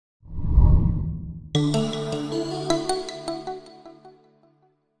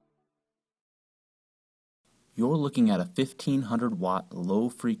You're looking at a 1500 watt low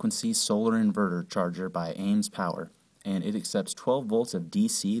frequency solar inverter charger by Ames Power, and it accepts 12 volts of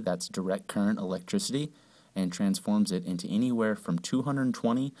DC, that's direct current electricity, and transforms it into anywhere from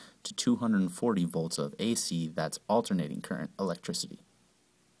 220 to 240 volts of AC, that's alternating current electricity.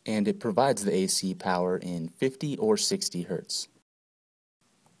 And it provides the AC power in 50 or 60 hertz.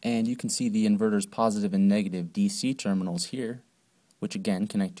 And you can see the inverter's positive and negative DC terminals here, which again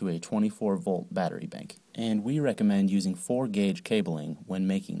connect to a 24 volt battery bank. And we recommend using 4-gauge cabling when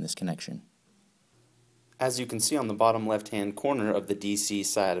making this connection. As you can see on the bottom left hand corner of the DC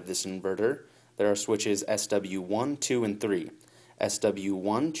side of this inverter, there are switches SW1, 2, and 3.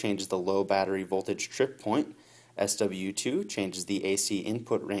 SW1 changes the low battery voltage trip point, SW2 changes the AC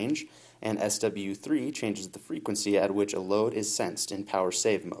input range, and SW3 changes the frequency at which a load is sensed in power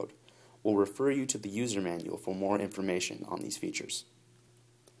save mode. We'll refer you to the user manual for more information on these features.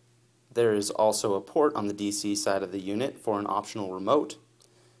 There is also a port on the DC side of the unit for an optional remote,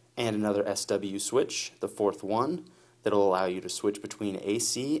 and another SW switch, the fourth one, that will allow you to switch between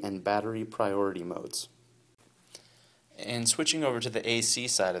AC and battery priority modes. And switching over to the AC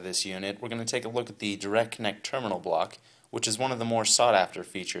side of this unit, we're going to take a look at the direct connect terminal block, which is one of the more sought after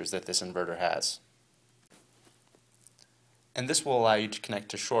features that this inverter has. And this will allow you to connect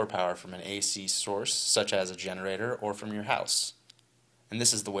to shore power from an AC source, such as a generator, or from your house. And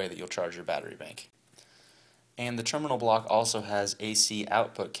this is the way that you'll charge your battery bank. And the terminal block also has AC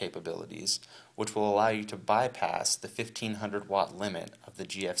output capabilities, which will allow you to bypass the 1500 watt limit of the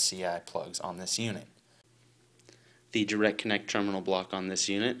GFCI plugs on this unit. The direct connect terminal block on this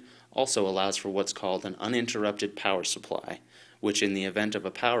unit also allows for what's called an uninterrupted power supply, which in the event of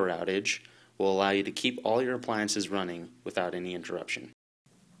a power outage will allow you to keep all your appliances running without any interruption.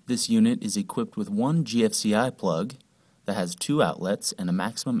 This unit is equipped with one GFCI plug that has 2 outlets and a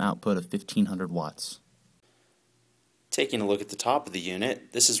maximum output of 1500 watts. Taking a look at the top of the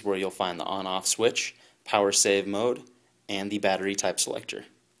unit, this is where you'll find the on-off switch, power save mode, and the battery type selector.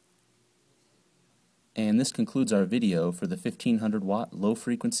 And this concludes our video for the 1500 watt low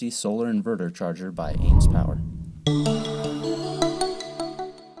frequency solar inverter charger by Ames Power.